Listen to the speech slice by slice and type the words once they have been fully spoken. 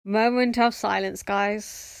Moment of silence,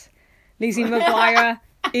 guys. Lizzie McGuire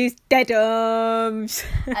is deadums.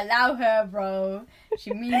 Allow her, bro.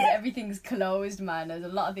 She means everything's closed, man. There's a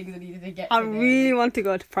lot of things I needed to get I today. really want to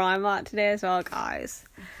go to Primark today as well, guys.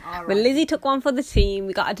 All But right. Lizzie took one for the team.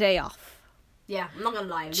 We got a day off. Yeah, I'm not gonna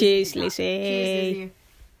lie. Cheers, Lizzie. Lizzie. Cheers, Lizzie.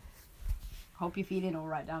 Hope you're feeling all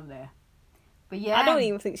right down there. But yeah, I don't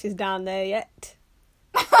even think she's down there yet.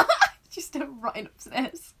 She's still rotting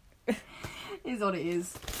upstairs. Is what it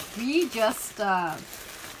is. We just had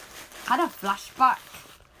a flashback.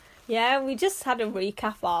 Yeah, we just had a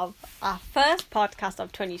recap of our first podcast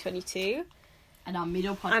of 2022. And our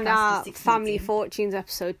middle podcast And our is 6 Family minutes in. Fortunes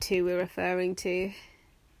episode 2 we're referring to.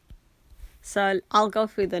 So I'll go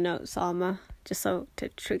through the notes, Alma, just so to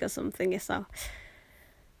trigger something. So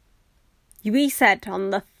we said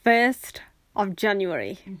on the 1st of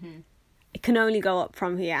January, it can only go up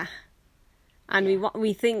from here. And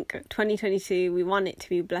we think 2022, we want it to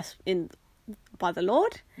be blessed by the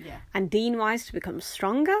Lord. Yeah. And Dean-wise to become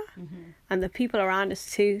stronger. And the people around us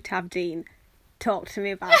too to have Dean. Talk to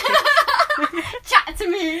me about it. Chat to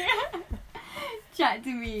me. Chat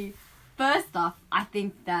to me. First off, I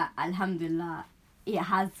think that Alhamdulillah, it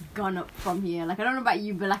has gone up from here. Like, I don't know about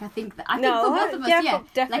you, but like, I think for both of us, yeah,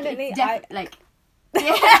 definitely. like, yeah,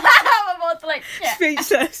 we're both like, yeah.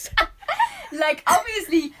 Speechless. Like,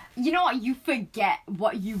 obviously, you know what? You forget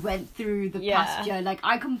what you went through the past year. Like,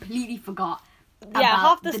 I completely forgot. Yeah, about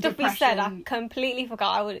half the stuff we said, I depression. completely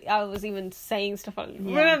forgot. I was even saying stuff. Yeah,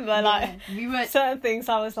 Remember, like we were. certain things.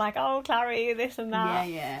 I was like, "Oh, Clary, this and that."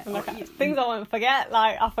 Yeah. And, like, Or things I won't forget.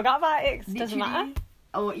 Like I forgot about it. 'Cause it doesn't matter. literally,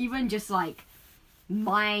 or even just like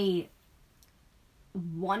my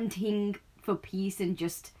wanting for peace and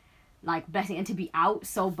just like blessing and to be out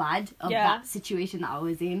so bad of that situation that I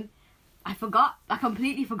was in. I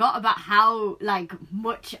completely forgot about how like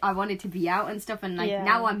much I wanted to be out and stuff, and like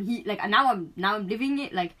now I'm now I'm living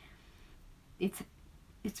it. Like it's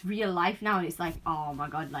real life now, and it's like, oh my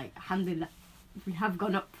god, like alhamdulillah, we have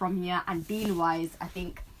gone up from here. And Dean wise, I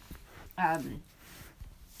think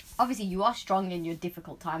obviously you are strong in your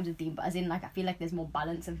difficult times with Dean, but as in like I feel like there's more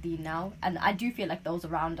balance of Dean now, and I do feel like those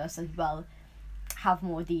around us as well have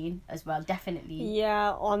more Dean as well, definitely.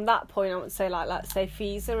 Yeah, on that point, I would say like let's say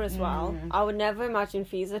Fiza as well. I would never imagine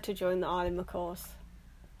Fiza to join the Alima course.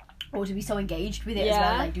 Or to be so engaged with it as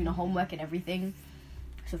well, like doing her homework and everything.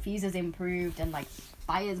 So Fiza's improved, and like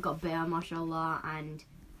Baya's got better, mashallah,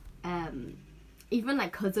 and even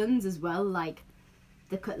like cousins as well, like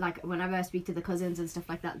like whenever I speak to the cousins and stuff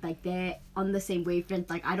like that, like they're on the same wavelength.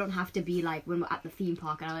 Like I don't have to be like when we're at the theme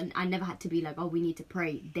park, and I never had to be like, oh, we need to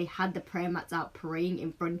pray. They had the prayer mats out praying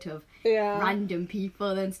in front of random people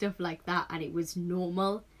and stuff like that, and it was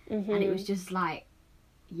normal. And it was just like,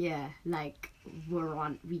 yeah, like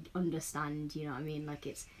we understand, you know what I mean? Like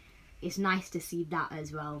it's nice to see that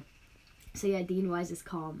as well. So yeah, Dean wise is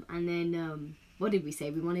calm, and then what did we say?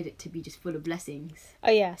 We wanted it to be just full of blessings. Oh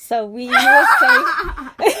yeah, so we were saying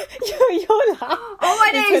your laugh. Oh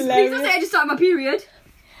my days! Please don't say I just started my period.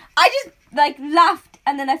 I just like laughed,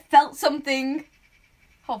 and then I felt something.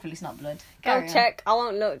 Hopefully it's not blood. Go check. I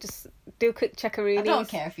won't look. Just do a quick check. I don't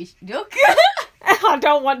care if you look. I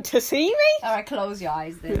don't want to see me. Alright, close your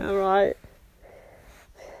eyes then. All right.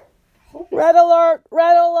 Red alert!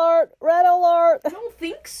 Red alert! Red alert! I don't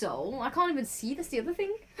think so. I can't even see. That's the other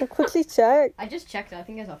thing. I'll quickly check. I just checked. I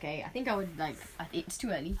think it's okay. I think I would like. It's too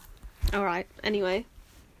early. All right. Anyway,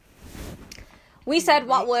 we said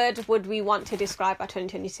what word would we want to describe our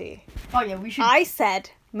 2022? Oh yeah, we should. I said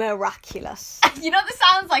miraculous. You know, this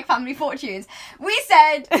sounds like Family Fortunes. We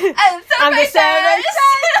said And the celebrations.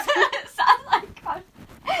 Sounds like God.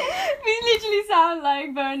 We literally sound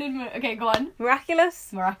like Vernon. Okay, go on.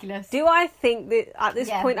 Miraculous. Miraculous. Do I think that at this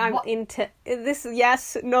point I'm into this?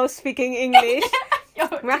 Yes. No. Speaking English.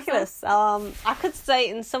 Miraculous. I could say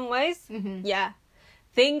in some ways. Yeah.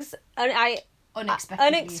 Things. And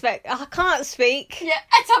Unexpected. I can't speak. Yeah,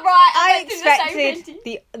 it's alright. I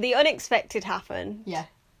expected the unexpected happen. Yeah.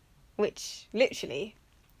 Which literally,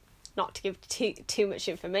 not to give too much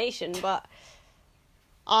information, but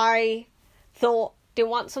I thought didn't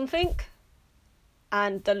want something,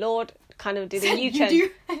 and the Lord kind of did a U-turn. You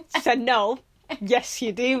Said no. Yes,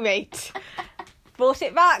 you do, mate. Brought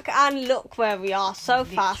it back, and look where we are so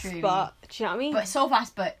fast. But do you know what I mean? But so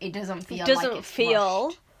fast, but it doesn't feel.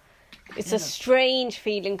 Rushed. It's a strange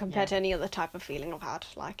feeling compared to any other type of feeling I've had.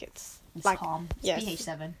 Like it's like calm. It's yes.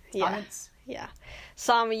 BH7. Yeah. Balance. Yeah.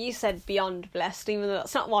 Sama, you said beyond blessed, even though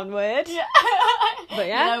that's not one word. Yeah. But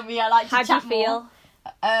yeah. You know me, I like to How'd chat you feel?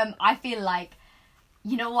 more. I feel like,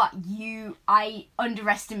 you know what, I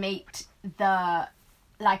underestimate the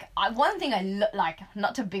one thing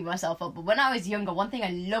not to big myself up, but when I was younger, one thing I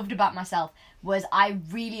loved about myself was I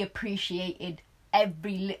really appreciated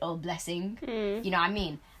every little blessing. You know what I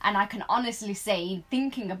mean? And I can honestly say,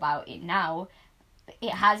 thinking about it now,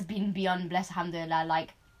 it has been beyond blessed, alhamdulillah.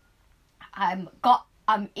 Like, I'm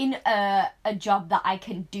in a job that I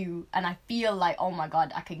can do, and I feel like, oh my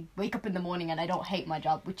God, I can wake up in the morning and I don't hate my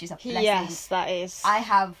job, which is a blessing. Yes, that is. I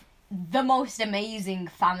have the most amazing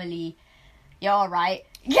family. You're all right.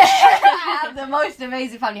 Yeah, I have the most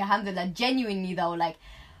amazing family, alhamdulillah. Genuinely though, like,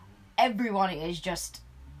 everyone is just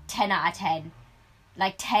 10 out of 10.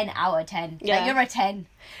 Like, 10 out of 10. Yeah. Like, you're a 10.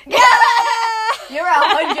 Yeah! You're a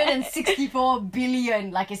 164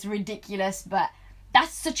 billion. Like, it's ridiculous, but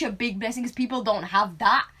that's such a big blessing because people don't have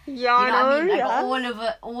that. Yeah, you know what I mean? Like,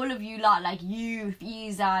 yeah. all of you lot, like you,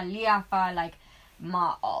 Fiza, Liafa, like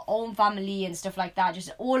my own family and stuff like that,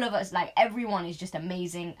 just all of us, like, everyone is just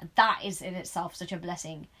amazing. That is in itself such a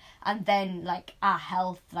blessing. And then, like, our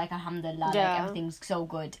health, like, alhamdulillah, Yeah. like, everything's so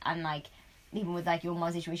good. And, like, even with, like, your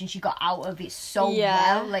mom's situation, she got out of it so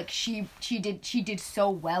Yeah. well. Like, she did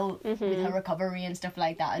so well with her recovery and stuff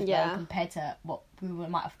like that as Yeah. well, compared to what we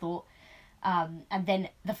might have thought. And then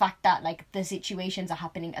the fact that, like, the situations are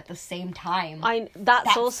happening at the same time.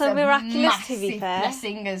 That's also a miraculous, to be massive fair.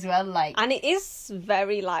 blessing as well. Like, And it is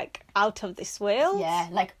very, like, out of this world. yeah,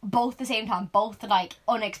 like, both the same time, both, like,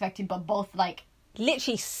 unexpected, but both, like,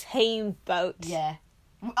 Literally same boat. yeah.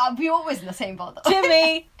 We always in the same boat, though.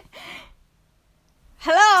 Timmy!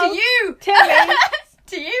 Hello! To you! Timmy!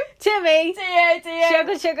 To you! Timmy! To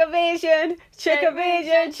you! Sugar vision! Sugar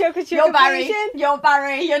vision! Sugar You're Barry. vision! You're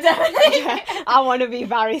Barry. You're definitely... I want to be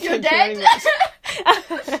Barry. You're thank you very dead.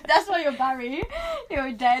 much. That's why you're Barry.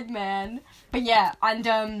 You're dead, man. But yeah,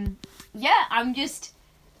 and yeah, I'm just...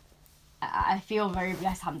 I feel very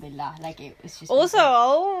blessed, alhamdulillah. Like, it's just...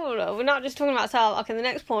 Also, we're not just talking about ourselves. Okay, the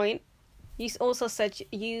next point. You also said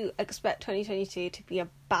you expect 2022 to be a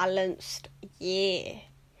balanced year.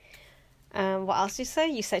 What else did you say?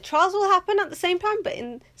 You said trials will happen at the same time, but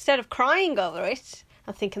instead of crying over it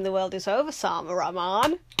and thinking the world is over, Sama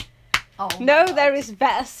Rahman. Oh No, God. there is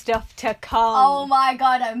better stuff to come. Oh my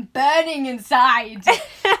God, I'm burning inside.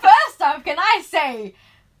 First off, can I say,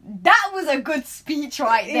 that was a good speech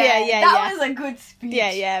right there. That was a good speech.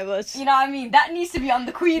 Yeah, it was. You know what I mean? That needs to be on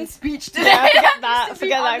the Queen's speech today. Yeah, forget needs that. to be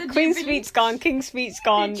Forget on that. the Queen's Jubilee. speech gone. King's speech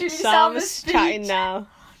gone. Literally Sama's speech. chatting now.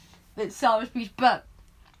 It's Sama's speech, but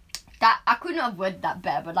that I couldn't have worded that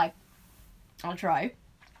better. But, like, I'll try.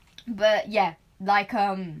 But yeah, like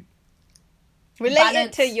Related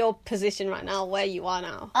balance. to your position right now, where you are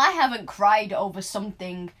now. I haven't cried over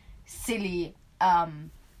something silly.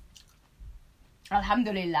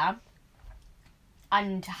 Alhamdulillah.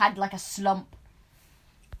 And had, like, a slump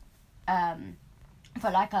for,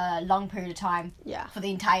 like, a long period of time. Yeah. For the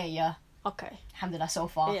entire year. Okay. Alhamdulillah, so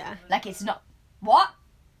far. Yeah. Like, it's not... What?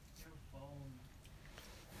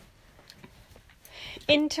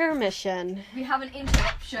 Intermission. We have an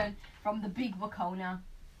interruption from the big Wakona.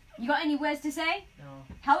 You got any words to say? No.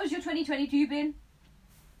 How has your 2022 been?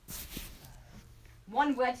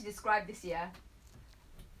 One word to describe this year.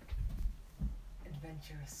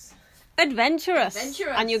 Adventurous. Adventurous.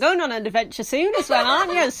 Adventurous. And you're going on an adventure soon as well,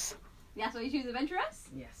 aren't you? That's why you choose adventurous?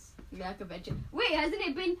 Yes. You like adventure. Wait, hasn't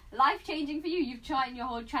it been life-changing for you? You've tried your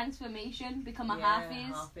whole transformation, become a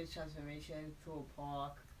Hafiz. Hafiz transformation, Thor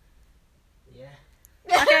Park. Yeah.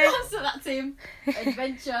 Okay. So that's him.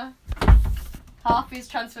 Adventure. Hafiz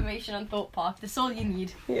transformation and Thought Park. That's all you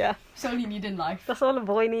need. Yeah. That's all you need in life. That's all a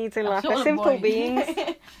boy needs in life. That's all They're a simple boy.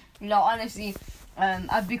 beings. No, honestly,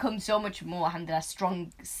 I've become so much more, alhamdulillah,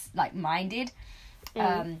 strong, like, minded.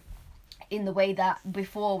 In the way that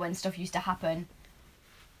before, when stuff used to happen,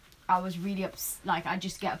 I was really like, I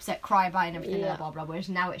just get upset, cry about it and everything, Yeah. blah, blah, blah. Whereas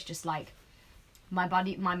now it's just like, my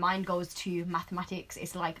mind goes to mathematics.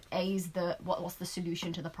 It's like, A is what's the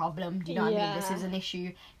solution to the problem? Do you know what I mean? This Yeah. is an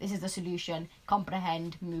issue. This is the solution.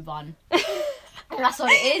 Comprehend, move on. And that's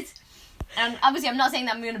what it is. And obviously, I'm not saying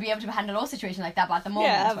that I'm going to be able to handle all situations like that, but at the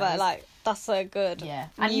moment, Yeah, that's what it but is. like that's a good Yeah.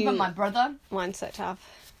 And even my brother, mindset to have.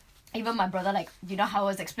 like, you know how I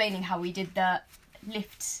was explaining how we did the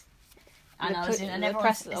lifts, and I was in, and the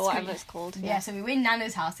everyone's press or whatever it's called. yeah. So we were in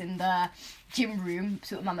Nana's house in the gym room,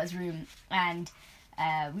 Sultan Mama's room, and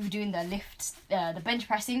we were doing the lifts, the bench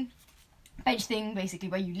bench thing, basically,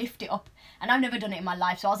 where you lift it up. And I've never done it in my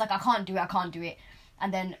life, so I was like, I can't do it.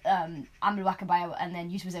 And then Amr Wakabaya and then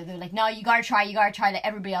Yusuf, they were like, no, you gotta try, like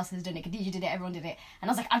everybody else has done it. Khadija did it, everyone did it. And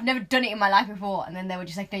I was like, I've never done it in my life before. And then they were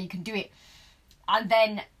just like, no, you can do it. And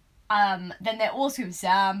then then they're all screaming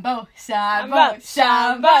Sambo, Sambo, Sambo,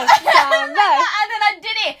 Sambo. Sambo, Sambo. And then I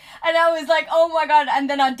did it. And I was like, oh my God. And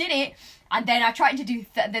then I did it. And then I tried to do,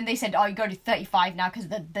 then they said, oh, you go to 35 now because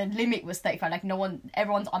the limit was 35. Like,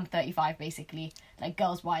 everyone's on 35, basically. Like,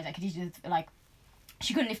 girls-wise, like,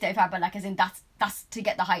 she couldn't lift 35, but, like, as in, that's to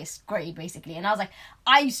get the highest grade, basically. And I was like,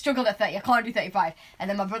 I struggled at 30, I can't do 35. And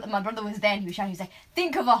then my brother was there, and he was shouting, he was like,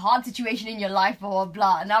 think of a hard situation in your life, blah, blah,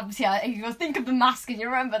 blah. And obviously, he goes, think of the mask, and you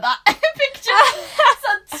remember that picture?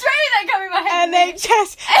 So, straight that come in my head.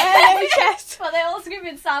 NHS. But they all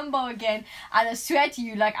screaming Sambo again. And I swear to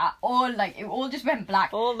you, like, it all just went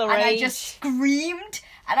black. All the rage. And I just screamed,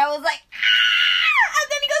 and I was like, ah! And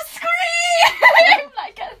then he goes, scream!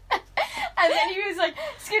 And then he was like,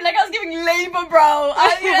 screaming like I was giving labour, bro.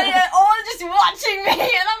 And all just watching me. And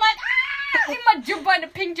I'm like, ah! In my jumper, in a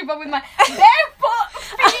pink jumper with my barefoot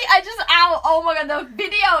feet. Oh my God, the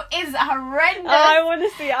video is horrendous. Oh, I want to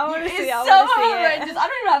see it. It's so horrendous. I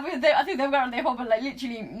don't even know. I think they've got it on their phone, but like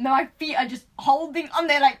literally, my feet are just holding on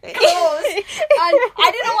their like claws. And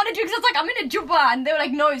I didn't want to do it because I was like, I'm in a jumper. And they were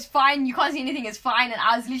like, no, it's fine. You can't see anything. It's fine. And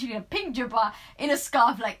I was literally in a pink jumper in a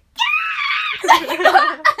scarf, like, she's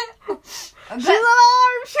alive.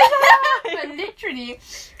 But literally,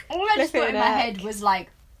 all I just thought in my head was like,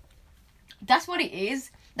 that's what it is.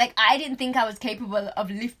 Like, I didn't think I was capable of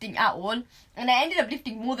lifting at all. And I ended up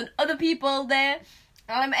lifting more than other people there.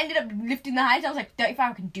 And I ended up lifting the highest. I was like,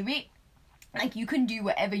 35, I can do it. Like, you can do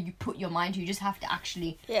whatever you put your mind to. You just have to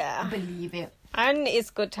actually believe it. And it's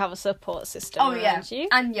good to have a support system around you.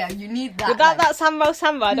 And yeah, you need that. Without that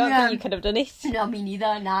Sambo, I don't think you could have done it. No, me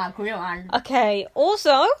neither. Nah, couldn't on. Okay,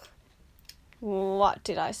 also, what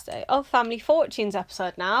did I say? Oh, Family Fortunes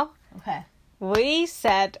episode now. Okay. We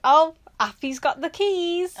said, Affy's got the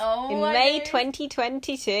keys in May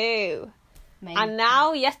 2022. And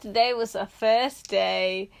now, yesterday was her first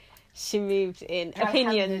day she moved in.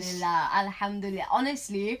 Opinions? Alhamdulillah.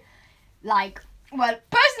 Honestly, like, well,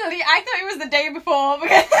 personally, I thought it was the day before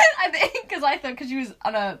because she was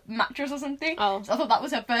on a mattress or something. Oh. So I thought that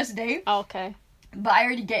was her first day. Oh, okay. But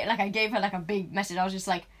I gave her like a big message. I was just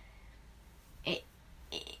like,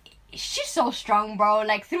 she's so strong, bro.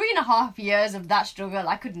 Like 3.5 years of that struggle,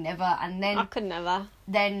 I could never. And then I could never.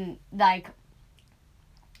 Then like,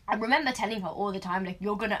 I remember telling her all the time, like,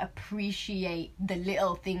 you're gonna appreciate the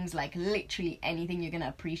little things, like literally anything you're gonna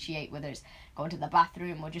appreciate, whether it's going to the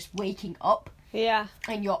bathroom or just waking up. Yeah.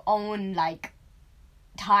 And your own like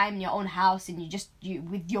time, your own house, and you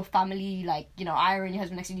with your family, like, you know, Ira and your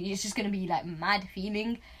husband next to you. It's just gonna be like mad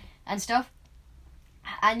feeling and stuff.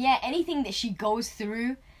 And yeah, anything that she goes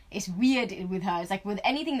through, it's weird with her. It's like with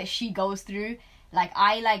anything that she goes through, like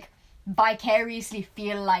I like vicariously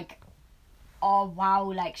feel like, oh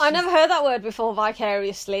wow, like I never heard that word before,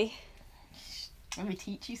 vicariously. Let me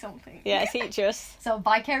teach you something. Yeah, teach us. So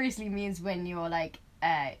vicariously means when you're like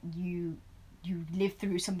you live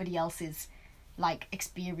through somebody else's like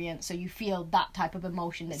experience, so you feel that type of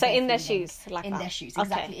emotion that so in their shoes, like in that. their shoes,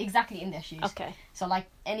 Okay. exactly in their shoes. Okay. So like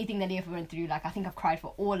anything that they ever went through, like I think I've cried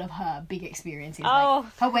for all of her big experiences. Oh.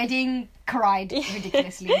 Like her wedding, cried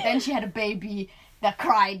ridiculously. Then she had a baby that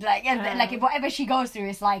cried, like, and like whatever she goes through,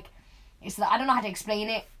 it's like I don't know how to explain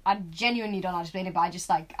it. I genuinely don't know how to explain it, but I just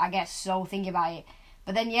like I get so thinking about it.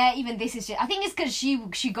 But then yeah, even this is just, I think it's because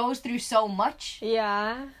she goes through so much.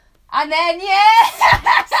 Yeah. And then yeah.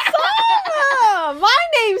 Sarah, my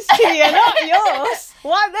name's Tia, not yours.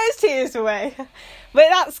 Wipe those tears away. But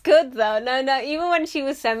that's good though. No. Even when she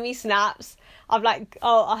would send me snaps of like,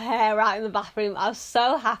 her hair out in the bathroom, I was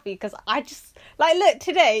so happy because I just like, look,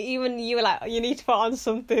 today even you were like, you need to put on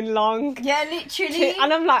something long. Yeah, literally.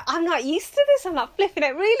 And I'm like, I'm not used to this. I'm not flipping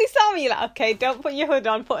it. Really, Sammy? You're like, okay, don't put your hood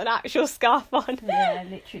on. Put an actual scarf on. Yeah,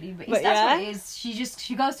 literally. But that's what it is.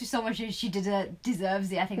 She goes through so much and she deserves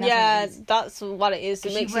it. I think that's what it is. That's what it is.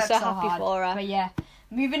 It makes you so happy hard for her. But yeah.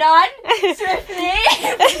 Moving on, swiftly.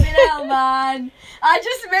 Moving on, man. I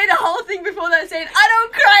just made a whole thing before that saying, I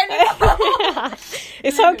don't cry anymore.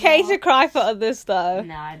 It's okay to cry for others, though.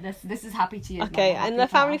 Nah, this is happy to you. Okay, and the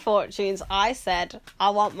Family Fortunes, I said, I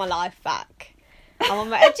want my life back. I want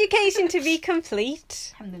my education to be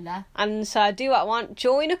complete. Alhamdulillah. And so I do what I want.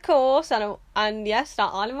 Join a course, and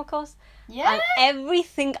start Alim course. Yeah. And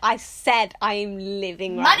everything I said, I am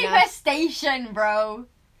living right now. Manifestation, bro.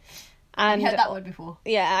 And you heard that word before.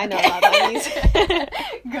 Yeah, I know what that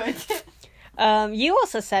means. Good. You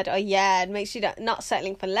also said, it makes you not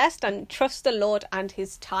settling for less and trust the Lord and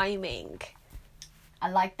his timing. I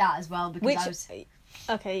like that as well because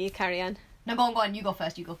Okay, you carry on. No, go on. You go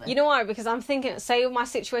first. You know why? Because I'm thinking, say my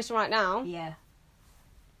situation right now. Yeah.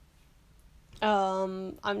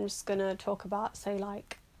 I'm just gonna talk about, say,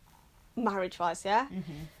 like, marriage-wise, yeah?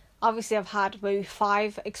 Mm-hmm. Obviously, I've had maybe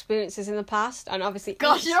 5 experiences in the past, and obviously...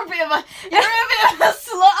 Gosh, you're a bit of a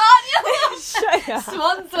slut, aren't you? Shut up.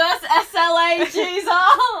 Sponsors, SLA, jeez,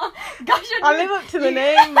 oh. Gosh, you're I live up to the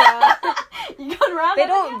name, man. You gone round They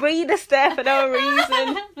don't breed us there for no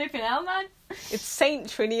reason. Flipping hell, man. It's St.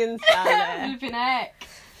 Trinian's down there. Flipping heck.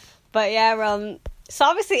 But yeah, so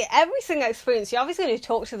obviously every single experience, you're obviously going to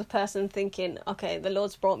talk to the person thinking, okay, the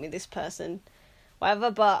Lord's brought me this person,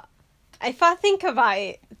 whatever, but if I think about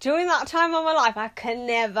it, during that time of my life, I can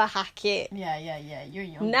never hack it. Yeah, you're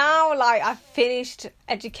young. Now, like, I've finished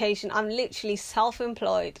education, I'm literally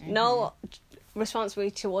self-employed, no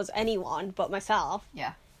responsibility towards anyone but myself.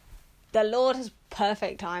 Yeah. The Lord has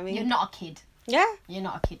perfect timing. You're not a kid. Yeah. You're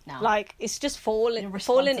not a kid now. Like, it's just falling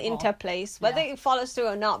into place. Whether it follows through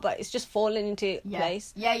or not, but it's just falling into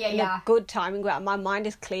place. Yeah. In a good timing where my mind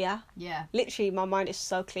is clear. Yeah. Literally, my mind is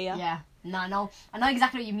so clear. Yeah. No, I know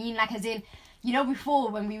exactly what you mean. Like, as in, you know,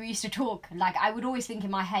 before when we used to talk, like, I would always think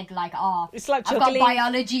in my head, like, it's like I've juggling. got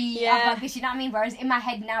biology, Yeah. I've got this, you know what I mean? Whereas in my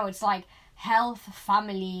head now, it's like health,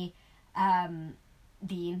 family,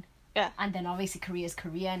 Dean. Yeah. And then obviously career's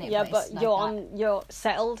career in it. Yeah, but but like you're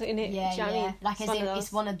settled in it. Yeah, do you know what I mean? Like, as in,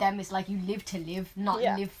 it's one of them. It's like you live to live, not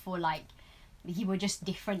Yeah. live for like. You were just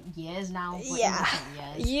different years now. But Yeah.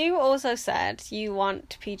 different years. You also said you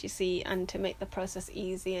want PGC and to make the process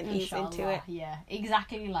easy and ease into Inshallah, it. Yeah,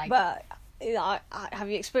 exactly. Like, But you know, have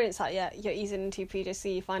you experienced that yet? You're easing into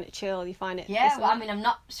PGC, you find it chill, you find it... yeah, this well, I way? mean, I'm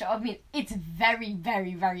not sure. I mean, it's very,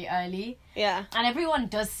 very, very early. Yeah. And everyone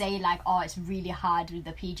does say, like, oh, it's really hard with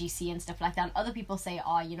the PGC and stuff like that. And other people say,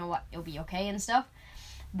 oh, you know what, it'll be okay and stuff.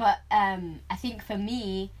 But I think for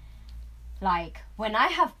me, like, when I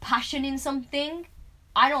have passion in something,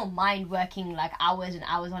 I don't mind working, like, hours and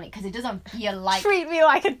hours on it because it doesn't feel like... Treat me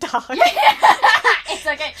like a dog. It's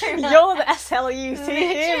okay, true. You're the SLUT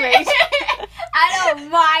here, mate.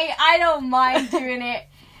 I don't mind doing it.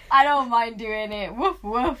 I don't mind doing it. Woof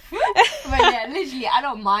woof. But yeah, literally, I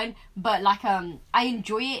don't mind. But like, I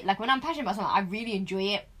enjoy it. Like, when I'm passionate about something, I really enjoy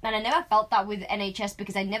it. And I never felt that with NHS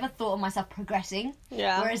because I never thought of myself progressing.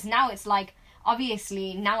 Yeah. Whereas now it's like,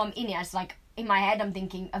 obviously, now I'm in it. It's like, in my head, I'm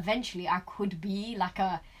thinking, eventually I could be like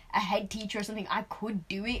a head teacher or something. I could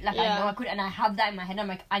do it. Like, Yeah. I know I could. And I have that in my head. I'm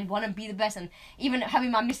like, I want to be the best. And even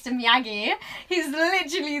having my Mr. Miyagi, he's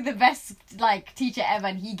literally the best, like, teacher ever.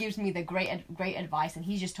 And he gives me the great advice. And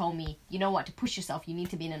he's just told me, you know what, to push yourself, you need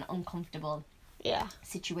to be in an uncomfortable Yeah.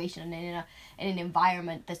 situation and in an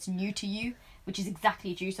environment that's new to you, which is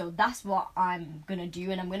exactly true. So that's what I'm going to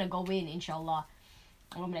do. And I'm going to go in, inshallah.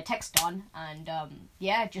 I'm going to text on and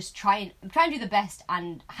just try and do the best,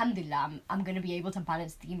 and alhamdulillah I'm going to be able to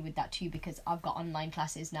balance Deen with that too because I've got online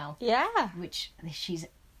classes now, Yeah. which she's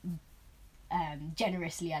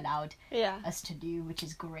generously allowed us to do, which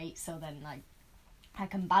is great. So then, like, I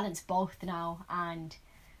can balance both now, and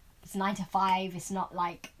it's 9 to 5. It's not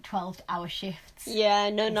like 12-hour shifts. Yeah,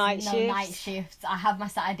 no night shifts. No night shifts. I have my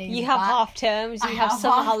Saturdays. You have back. half terms, you I have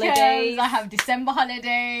summer half terms, holidays. I have December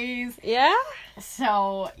holidays. Yeah?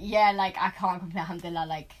 So, yeah, like, I can't complain, alhamdulillah,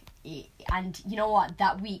 like, and you know what,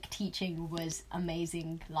 that week teaching was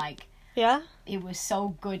amazing, like, Yeah? it was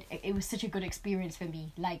so good, it was such a good experience for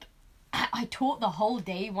me, like, I taught the whole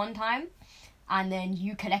day one time, and then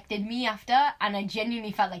you collected me after, and I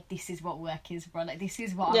genuinely felt like this is what work is, bro, like, this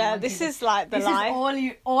is what I wanted. This is like the This life.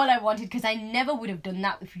 is all I wanted, because I never would have done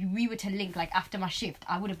that if we were to link, like, after my shift.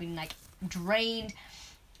 I would have been, like, drained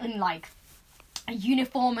and, like, a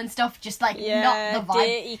uniform and stuff, just, like, not the vibe.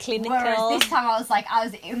 Dirty, clinical. Whereas this time I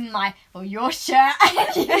was in my, your shirt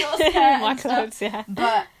and your skirt My and stuff. clothes, yeah.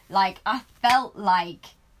 But, like, I felt like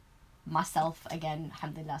myself again,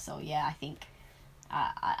 alhamdulillah. So, yeah, I think,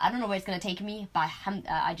 I don't know where it's going to take me, but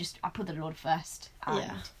I put the Lord first.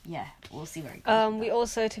 And, yeah, we'll see where it goes. We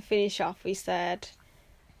also, to finish off, we said...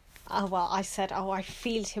 I said, I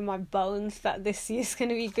feel it in my bones that this year's going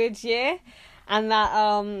to be a good year. And that,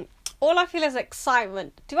 all I feel is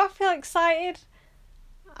excitement. Do I feel excited?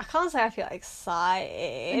 I can't say I feel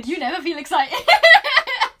excited. You never feel excited.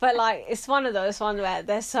 But, like, it's one of those ones where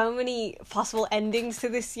there's so many possible endings to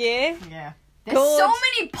this year. Yeah. There's so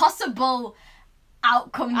many possible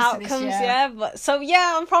outcomes to this year. Yeah. But, so,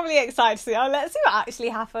 yeah, I'm probably excited to see. Let's see what actually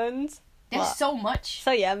happens. There's so much.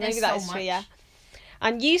 So, yeah, maybe There's that's so true, much. yeah.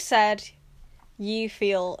 And you said you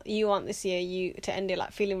feel you want this year to end it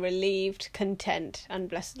like feeling relieved, content, and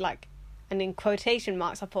blessed. Like, and in quotation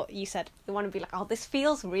marks, you said you want to be like, oh, this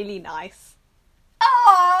feels really nice.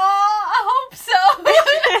 Oh, I hope so.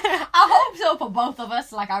 I hope so for both of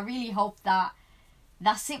us. Like, I really hope that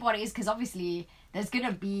that's it. What it is, because obviously there's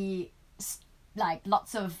gonna be like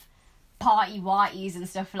lots of party-warties and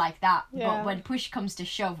stuff like that. Yeah. But when push comes to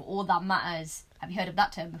shove, all that matters. Have you heard of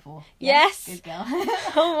that term before? Yes. Good girl.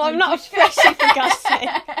 Oh, I'm not freshie, for God's sake.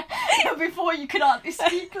 Before you could hardly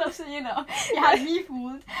speak, so you had me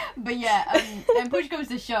fooled. But yeah, when push comes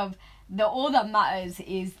to shove, all that matters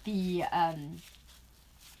is the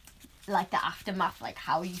like the aftermath, like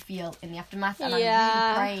how you feel in the aftermath. And I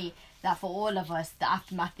really pray that for all of us, the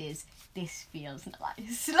aftermath is this feels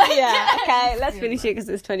nice. Like, Yeah, okay, let's finish it because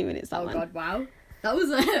there's 20 minutes that one. God, wow. That was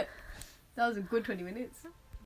a good 20 minutes.